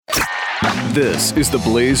This is the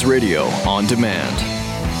Blaze Radio on demand.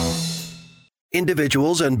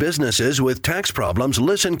 Individuals and businesses with tax problems,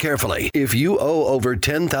 listen carefully. If you owe over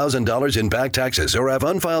 $10,000 in back taxes or have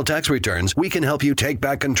unfiled tax returns, we can help you take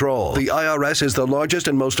back control. The IRS is the largest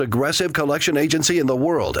and most aggressive collection agency in the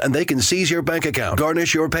world, and they can seize your bank account,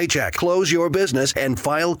 garnish your paycheck, close your business, and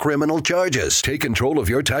file criminal charges. Take control of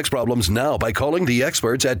your tax problems now by calling the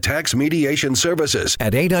experts at Tax Mediation Services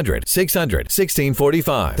at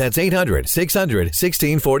 800-600-1645. That's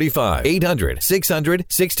 800-600-1645.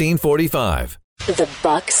 800-600-1645. The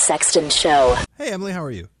Buck Sexton Show. Hey, Emily, how are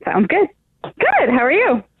you? Sounds good. Good. How are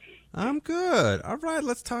you? I'm good. All right,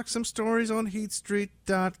 let's talk some stories on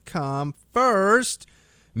HeatStreet.com. First,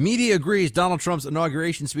 media agrees Donald Trump's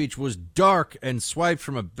inauguration speech was dark and swiped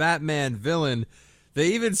from a Batman villain. They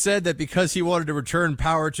even said that because he wanted to return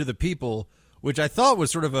power to the people, which I thought was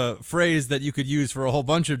sort of a phrase that you could use for a whole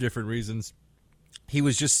bunch of different reasons, he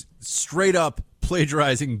was just straight up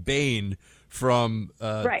plagiarizing Bane from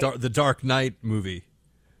the Dark Knight movie.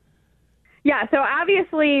 Yeah, so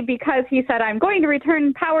obviously because he said, I'm going to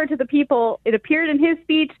return power to the people, it appeared in his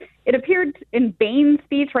speech, it appeared in Bane's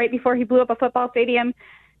speech right before he blew up a football stadium.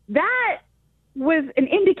 That was an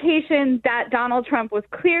indication that Donald Trump was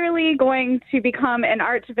clearly going to become an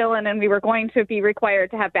arch villain and we were going to be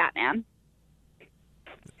required to have Batman.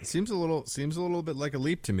 It seems a little bit like a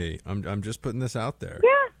leap to me. I'm just putting this out there. Yeah.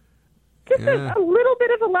 Just a little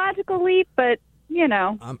bit of a logical leap, but you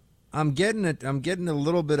know, I'm getting a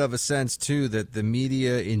little bit of a sense too that the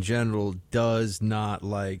media in general does not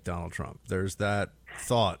like Donald Trump. There's that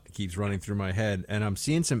thought keeps running through my head, and I'm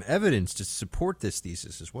seeing some evidence to support this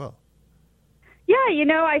thesis as well. Yeah, you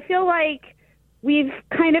know, I feel like we've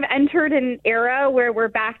kind of entered an era where we're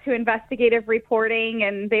back to investigative reporting,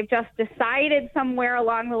 and they've just decided somewhere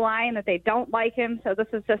along the line that they don't like him, so this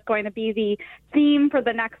is just going to be the theme for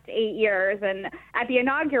the next 8 years. And at the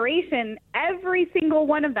inauguration, every single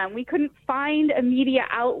one of them, we couldn't find a media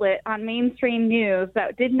outlet on mainstream news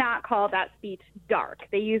that did not call that speech dark.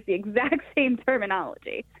 They used the exact same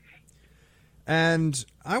terminology. And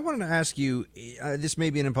I wanted to ask you, this may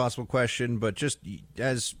be an impossible question, but just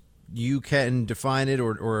as you can define it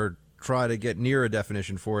or try to get near a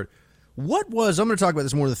definition for it. I'm going to talk about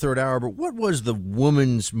this more in the third hour, but what was the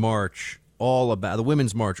Women's March all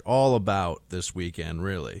about this weekend,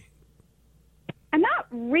 really? I'm not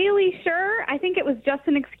really sure. I think it was just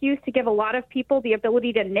an excuse to give a lot of people the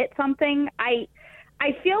ability to knit something. I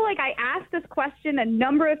feel like I asked this question a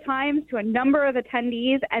number of times to a number of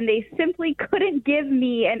attendees, and they simply couldn't give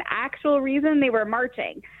me an actual reason they were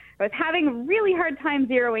marching. I was having a really hard time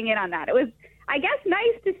zeroing in on that. It was, I guess,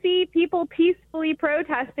 nice to see people peacefully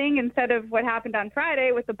protesting instead of what happened on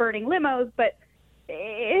Friday with the burning limos, but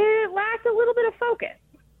it lacked a little bit of focus.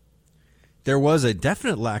 There was a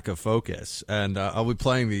definite lack of focus, and I'll be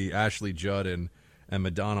playing the Ashley Judd and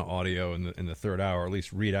Madonna audio in the third hour, at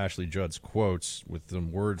least read Ashley Judd's quotes with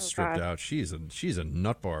some words stripped out. She's a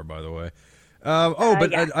nut bar, by the way.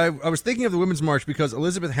 Yeah. I was thinking of the Women's March because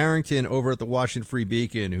Elizabeth Harrington over at the Washington Free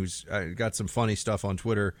Beacon, who's got some funny stuff on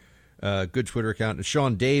Twitter, good Twitter account, and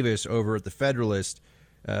Sean Davis over at the Federalist,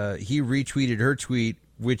 he retweeted her tweet,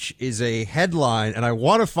 which is a headline, and I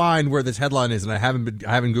want to find where this headline is, and I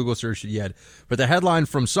haven't Google searched it yet. But the headline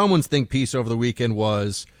from someone's think piece over the weekend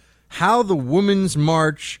was how the Women's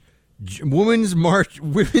March's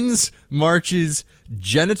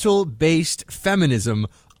genital-based feminism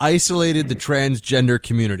isolated the transgender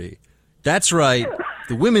community. That's right.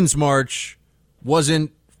 The Women's March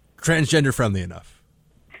wasn't transgender friendly enough.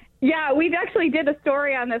 Yeah, we've actually did a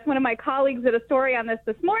story on this. One of my colleagues did a story on this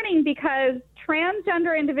morning because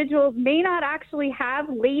transgender individuals may not actually have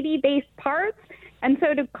lady-based parts. And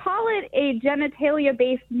so to call it a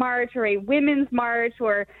genitalia-based march or a women's march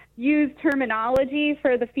or use terminology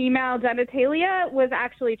for the female genitalia was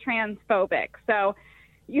actually transphobic. So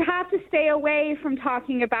you have to stay away from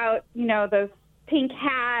talking about, you know, those pink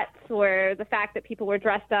hats or the fact that people were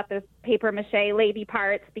dressed up as papier-mâché lady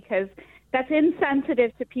parts, because that's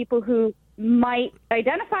insensitive to people who might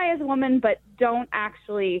identify as a woman but don't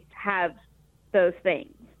actually have those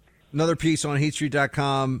things. Another piece on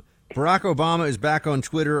HeatStreet.com. Barack Obama is back on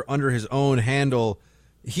Twitter under his own handle.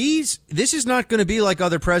 This is not going to be like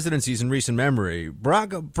other presidencies in recent memory.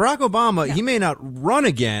 Barack Obama, He may not run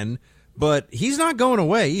again, but he's not going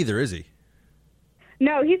away either, is he?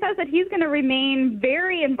 No, he says that he's going to remain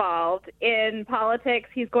very involved in politics.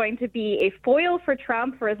 He's going to be a foil for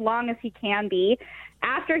Trump for as long as he can be.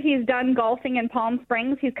 After he's done golfing in Palm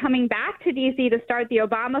Springs, he's coming back to D.C. to start the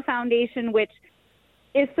Obama Foundation, which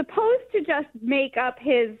is supposed to just make up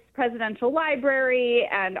his presidential library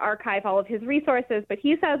and archive all of his resources, but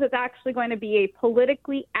he says it's actually going to be a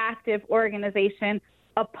politically active organization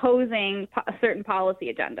opposing certain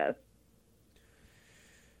policy agendas.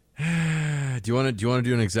 Do you want to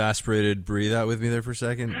do an exasperated breathe out with me there for a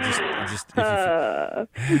second? Yeah,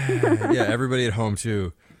 everybody at home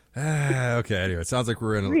too. Okay. Anyway, it sounds like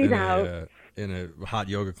we're in a hot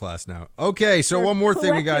yoga class now. Okay, so one more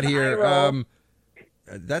thing we got here.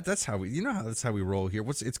 That's how we that's how we roll here.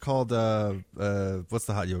 It's called? What's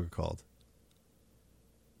the hot yoga called?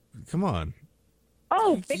 Come on.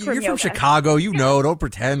 Oh, Bikram You're yoga. from Chicago, Don't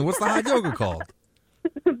pretend. What's the hot yoga called?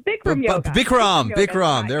 Bikram yoga.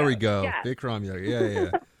 Bikram. There we go. Yeah. Bikram yoga. Yeah.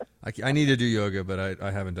 I need to do yoga, but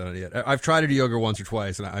I haven't done it yet. I've tried to do yoga once or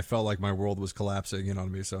twice, and I felt like my world was collapsing in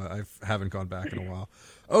on me, so I haven't gone back in a while.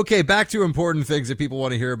 Okay, back to important things that people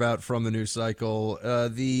want to hear about from the news cycle.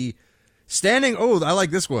 The Standing, I like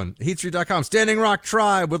this one. HeatStreet.com. Standing Rock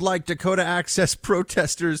Tribe would like Dakota Access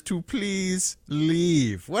protesters to please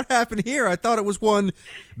leave. What happened here? I thought it was one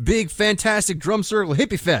big, fantastic drum circle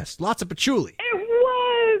hippie fest. Lots of patchouli.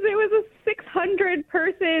 It was a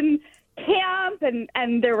 600-person camp,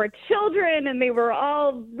 and there were children, and they were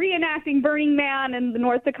all reenacting Burning Man in the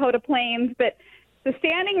North Dakota plains. But the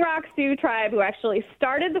Standing Rock Sioux Tribe, who actually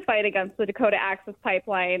started the fight against the Dakota Access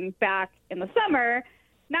Pipeline back in the summer,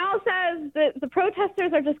 now says that the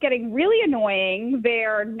protesters are just getting really annoying.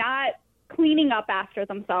 They're not cleaning up after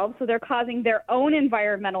themselves, so they're causing their own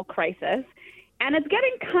environmental crisis. And it's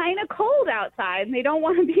getting kind of cold outside, and they don't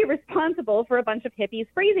want to be responsible for a bunch of hippies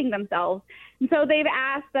freezing themselves. And so they've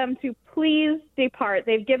asked them to please depart.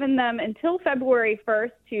 They've given them until February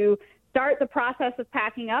 1st to start the process of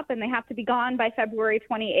packing up, and they have to be gone by February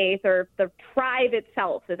 28th, or the tribe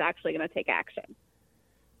itself is actually going to take action.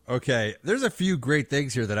 Okay, there's a few great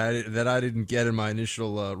things here that I didn't get in my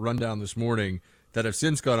initial rundown this morning that have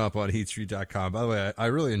since gone up on HeatStreet.com. By the way, I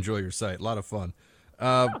really enjoy your site. A lot of fun.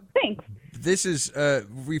 Thanks. This is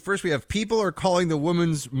we have people are calling the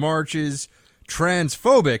women's marches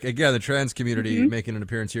transphobic. Again, the trans community making an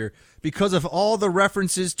appearance here because of all the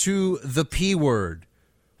references to the P word.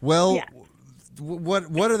 Well, yeah.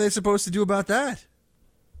 What are they supposed to do about that?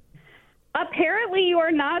 Apparently, you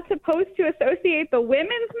are not supposed to associate the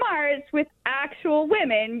Women's March with actual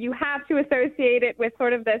women. You have to associate it with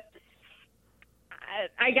sort of this,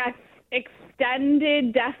 I guess,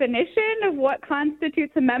 extended definition of what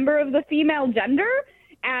constitutes a member of the female gender.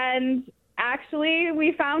 And actually,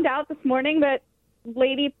 we found out this morning that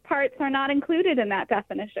lady parts are not included in that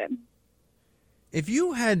definition. If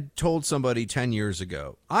you had told somebody 10 years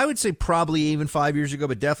ago, I would say probably even 5 years ago,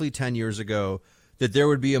 but definitely 10 years ago, that there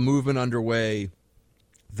would be a movement underway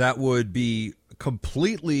that would be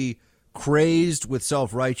completely crazed with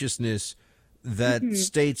self-righteousness that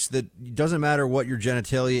states that it doesn't matter what your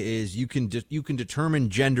genitalia is, you can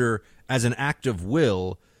determine gender as an act of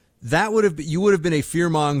will. That would have you would have been a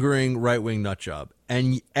fear-mongering right-wing nut job,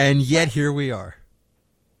 and yet here we are.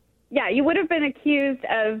 Yeah, you would have been accused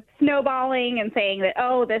of snowballing and saying that,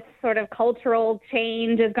 this sort of cultural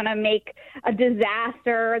change is going to make a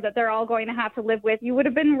disaster that they're all going to have to live with. You would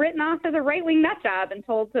have been written off as a right-wing nut job and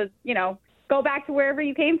told to, go back to wherever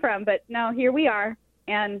you came from. But no, here we are.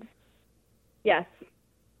 And yes.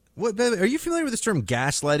 What, are you familiar with this term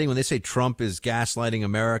gaslighting? When they say Trump is gaslighting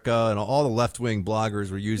America, and all the left-wing bloggers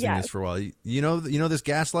were using this for a while. You know this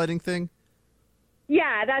gaslighting thing?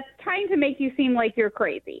 Yeah, that's trying to make you seem like you're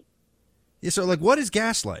crazy. Yeah, so, what is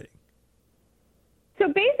gaslighting? So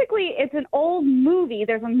basically, it's an old movie.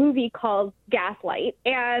 There's a movie called Gaslight,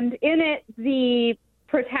 and in it, the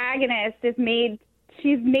protagonist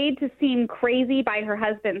she's made to seem crazy by her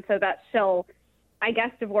husband so that she'll, I guess,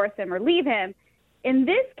 divorce him or leave him. In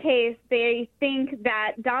this case, they think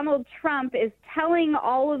that Donald Trump is telling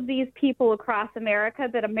all of these people across America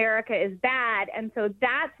that America is bad, and so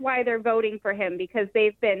that's why they're voting for him, because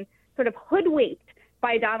they've been sort of hoodwinked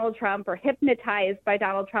by Donald Trump or hypnotized by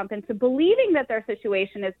Donald Trump into believing that their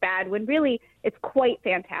situation is bad when really it's quite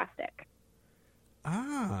fantastic.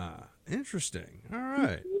 Ah, interesting. All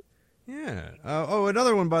right. Yeah.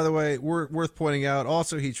 Another one, by the way, worth pointing out,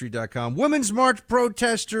 also HeatStreet.com. Women's March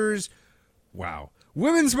protesters. Wow.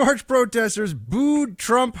 Women's March protesters booed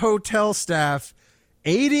Trump hotel staff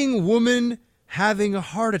aiding woman having a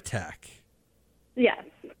heart attack. Yes.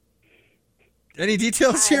 Any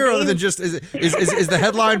details here other than just is the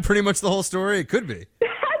headline pretty much the whole story? It could be. The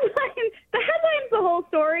headline's the whole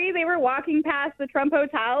story. They were walking past the Trump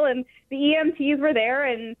hotel and the EMTs were there,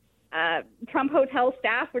 and Trump hotel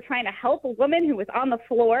staff were trying to help a woman who was on the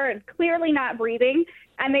floor and clearly not breathing,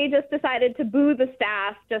 and they just decided to boo the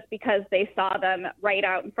staff just because they saw them right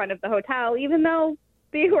out in front of the hotel, even though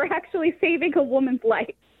they were actually saving a woman's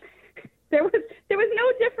life. There was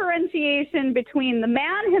no differentiation between the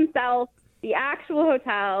man himself, the actual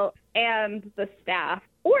hotel, and the staff,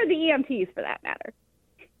 or the EMTs for that matter.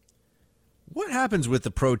 What happens with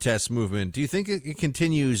the protest movement? Do you think it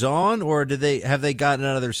continues on, or have they gotten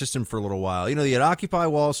out of their system for a little while? You know, you had Occupy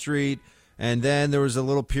Wall Street, and then there was a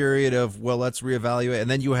little period of, well, let's reevaluate, and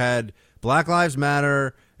then you had Black Lives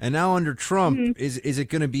Matter, and now under Trump, is it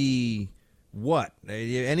going to be what?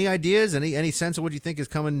 Any ideas? Any sense of what you think is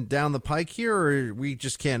coming down the pike here, or we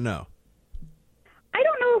just can't know? I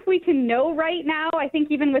don't know if we can know right now. I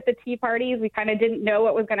think even with the Tea Parties, we kind of didn't know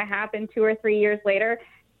what was going to happen 2 or 3 years later.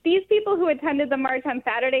 These people who attended the march on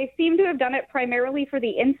Saturday seem to have done it primarily for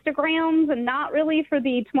the Instagrams and not really for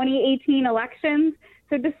the 2018 elections.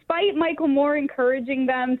 So despite Michael Moore encouraging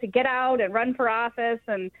them to get out and run for office,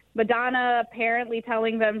 and Madonna apparently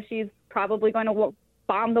telling them she's probably going to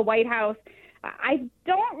bomb the White House, I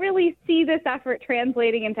don't really see this effort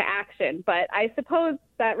translating into action, but I suppose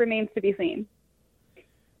that remains to be seen.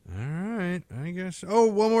 All right, I guess. Oh,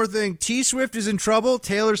 one more thing. T-Swift is in trouble,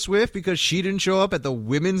 Taylor Swift, because she didn't show up at the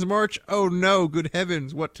Women's March. Oh, no, good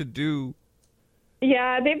heavens, what to do?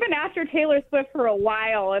 Yeah, they've been after Taylor Swift for a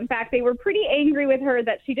while. In fact, they were pretty angry with her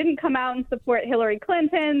that she didn't come out and support Hillary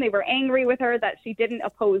Clinton. They were angry with her that she didn't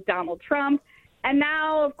oppose Donald Trump. And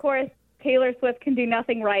now, of course, Taylor Swift can do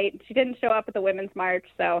nothing right. She didn't show up at the Women's March,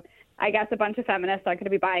 so I guess a bunch of feminists aren't going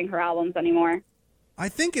to be buying her albums anymore. I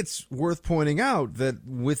think it's worth pointing out that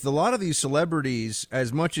with a lot of these celebrities,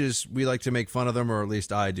 as much as we like to make fun of them, or at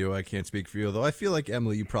least I do, I can't speak for you, though I feel like,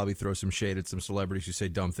 Emily, you probably throw some shade at some celebrities who say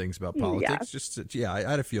dumb things about politics. Yeah. I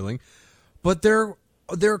had a feeling. But they're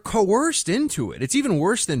coerced into it. It's even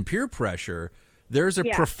worse than peer pressure. There's a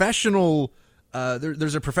professional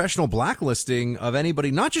there's a professional blacklisting of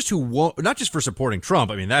anybody, not just for supporting Trump.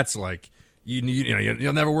 I mean, that's like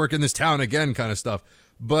you'll never work in this town again kind of stuff.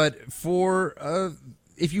 But for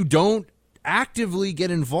if you don't actively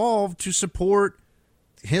get involved to support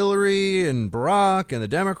Hillary and Barack and the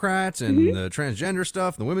Democrats and the transgender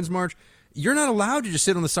stuff, the Women's March, you're not allowed to just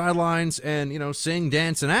sit on the sidelines and sing,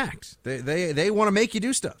 dance, and act. They want to make you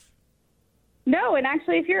do stuff. No, and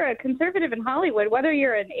actually, if you're a conservative in Hollywood, whether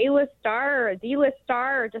you're an A-list star or a D-list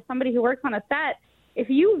star or just somebody who works on a set,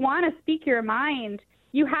 if you want to speak your mind,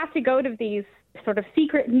 you have to go to these sort of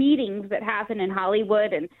secret meetings that happen in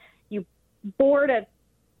Hollywood, and you board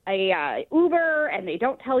a Uber, and they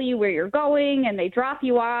don't tell you where you're going, and they drop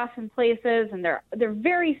you off in places, and they're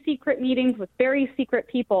very secret meetings with very secret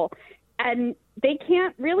people, and they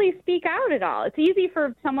can't really speak out at all. It's easy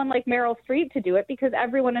for someone like Meryl Streep to do it because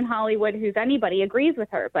everyone in Hollywood who's anybody agrees with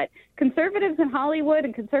her, but conservatives in Hollywood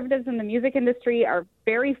and conservatives in the music industry are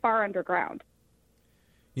very far underground.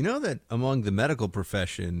 You know that among the medical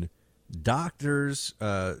profession, doctors,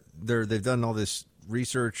 they've done all this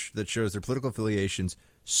research that shows their political affiliations.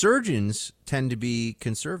 Surgeons tend to be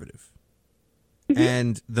conservative.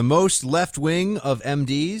 And the most left-wing of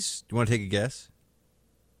MDs, do you want to take a guess?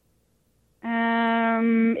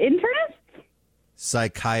 Internists?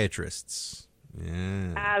 Psychiatrists.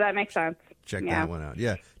 Yeah. That makes sense. Check that one out.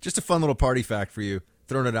 Yeah, just a fun little party fact for you.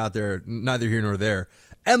 Throwing it out there, neither here nor there.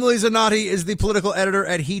 Emily Zanotti is the political editor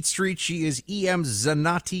at Heat Street. She is EM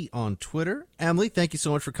Zanotti on Twitter. Emily, thank you so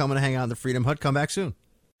much for coming to hang out in the Freedom Hut. Come back soon.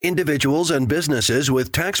 Individuals and businesses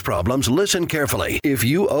with tax problems, listen carefully. If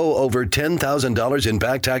you owe over $10,000 in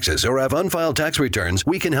back taxes or have unfiled tax returns,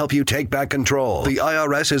 we can help you take back control. The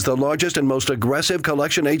IRS is the largest and most aggressive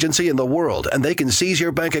collection agency in the world, and they can seize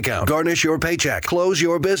your bank account, garnish your paycheck, close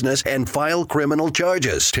your business, and file criminal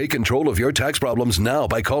charges. Take control of your tax problems now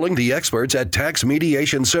by calling the experts at Tax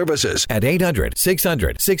Mediation Services at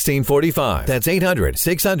 800-600-1645. That's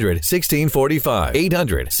 800-600-1645.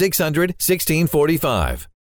 800-600-1645.